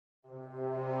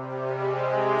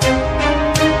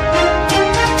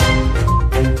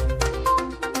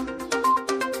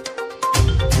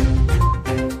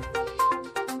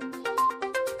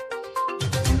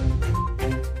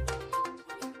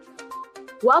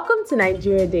Welcome to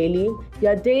Nigeria Daily,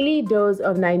 your daily dose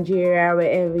of Nigeria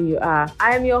wherever you are.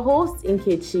 I am your host,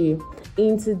 Nkechi.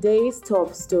 In today's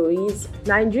top stories,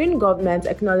 Nigerian government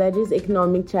acknowledges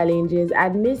economic challenges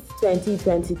amidst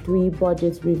 2023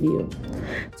 budget review.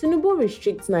 Tinubu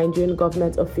restricts Nigerian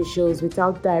government officials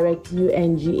without direct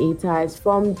UNGA ties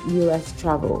from US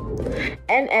travel.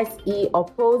 NSE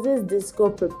opposes DISCO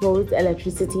proposed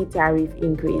electricity tariff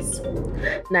increase.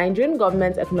 Nigerian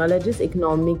government acknowledges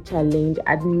economic challenge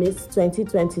amidst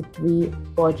 2023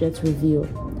 budget review.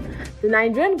 The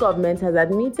Nigerian government has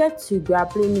admitted to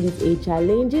grappling with a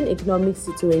challenging economic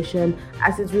situation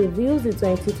as it reviews the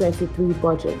 2023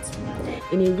 budget.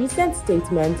 In a recent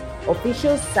statement,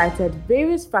 officials cited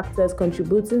various factors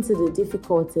contributing to the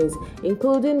difficulties,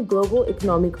 including global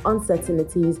economic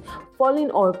uncertainties,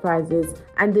 falling oil prices,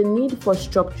 and the need for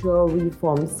structural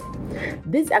reforms.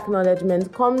 This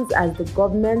acknowledgement comes as the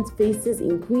government faces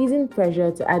increasing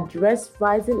pressure to address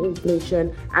rising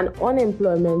inflation and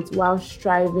unemployment while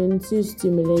striving to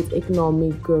stimulate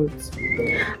economic growth.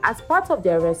 As part of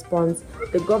their response,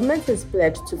 the government has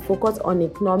pledged to focus on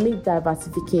economic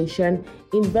diversification,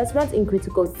 investment in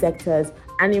critical sectors,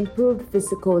 and improved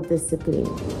fiscal discipline.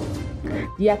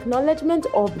 The acknowledgement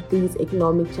of these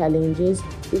economic challenges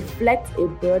reflects a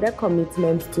broader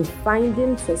commitment to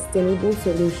finding sustainable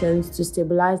solutions to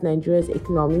stabilize Nigeria's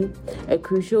economy, a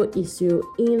crucial issue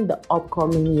in the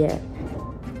upcoming year.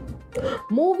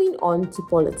 Moving on to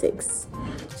politics.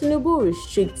 Tinubu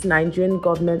restricts Nigerian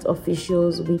government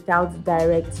officials without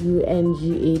direct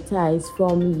UNGA ties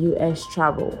from US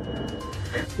travel.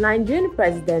 Nigerian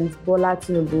President Bola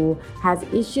Tinubu has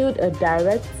issued a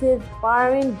directive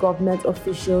barring government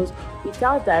officials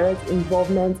without direct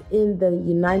involvement in the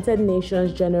United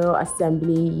Nations General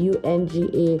Assembly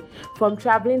 (UNGA) from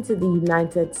traveling to the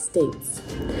United States.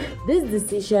 This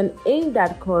decision, aimed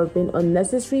at curbing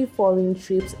unnecessary foreign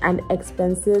trips and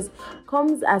expenses,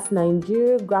 comes as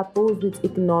Nigeria grapples with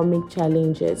economic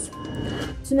challenges.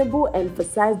 Tinubu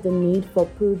emphasized the need for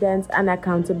prudence and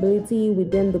accountability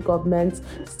within the government,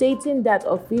 stating that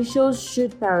officials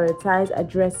should prioritize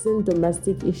addressing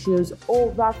domestic issues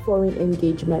over foreign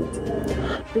engagement.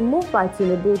 The move by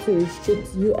Tinubu to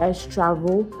restrict U.S.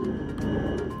 travel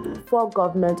for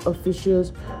government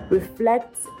officials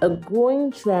reflects a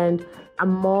growing trend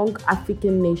among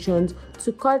African nations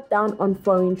to cut down on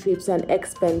foreign trips and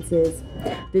expenses.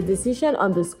 The decision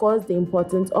underscores the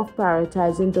importance of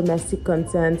prioritizing domestic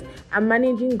concerns and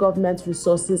managing government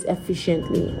resources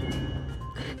efficiently.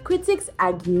 Critics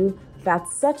argue that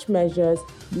such measures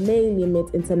may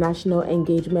limit international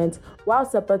engagement, while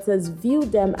supporters view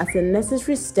them as a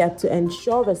necessary step to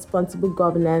ensure responsible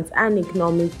governance and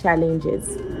economic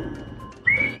challenges.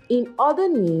 In other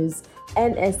news,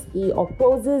 NSE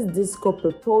opposes DISCO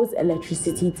proposed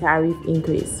electricity tariff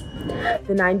increase.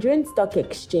 The Nigerian Stock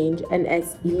Exchange,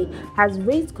 NSE, has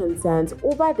raised concerns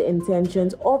over the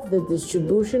intentions of the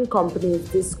distribution company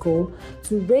DISCO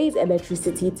to raise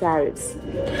electricity tariffs.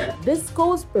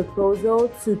 DISCO's proposal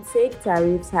to take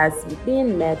tariffs has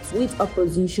been met with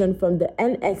opposition from the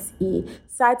NSE,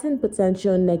 citing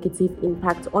potential negative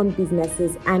impact on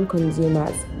businesses and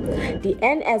consumers. The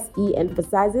NSE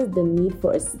emphasizes the need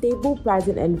for a stable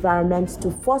pricing environment to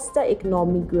foster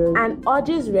economic growth and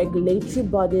urges regulatory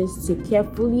bodies to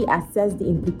carefully assess the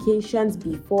implications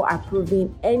before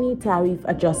approving any tariff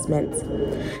adjustment.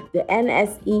 The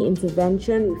NSE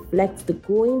intervention reflects the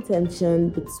growing tension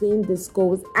between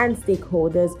DISCOs and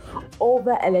stakeholders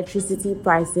over electricity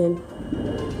pricing.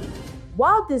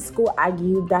 While DISCO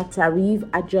argued that tariff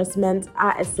adjustments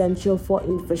are essential for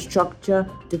infrastructure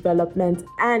development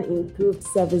and improved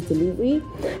service delivery,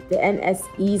 the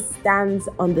NSE stance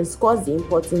underscores the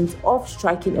importance of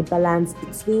striking a balance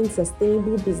between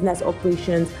sustainable business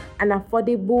operations and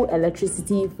affordable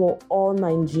electricity for all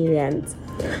Nigerians.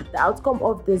 The outcome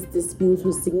of this dispute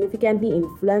will significantly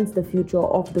influence the future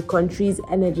of the country's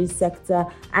energy sector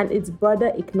and its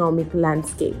broader economic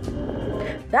landscape.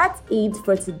 That's it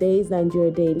for today's Nigeria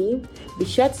Daily. Be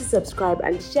sure to subscribe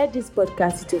and share this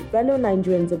podcast to fellow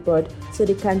Nigerians abroad so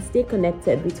they can stay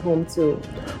connected with home too.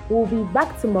 We'll be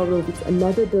back tomorrow with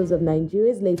another dose of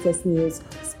Nigeria's latest news,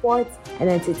 sports, and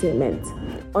entertainment.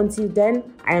 Until then,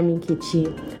 I am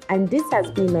Nkechi, and this has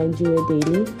been Nigeria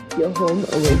Daily, your home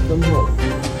away from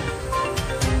home.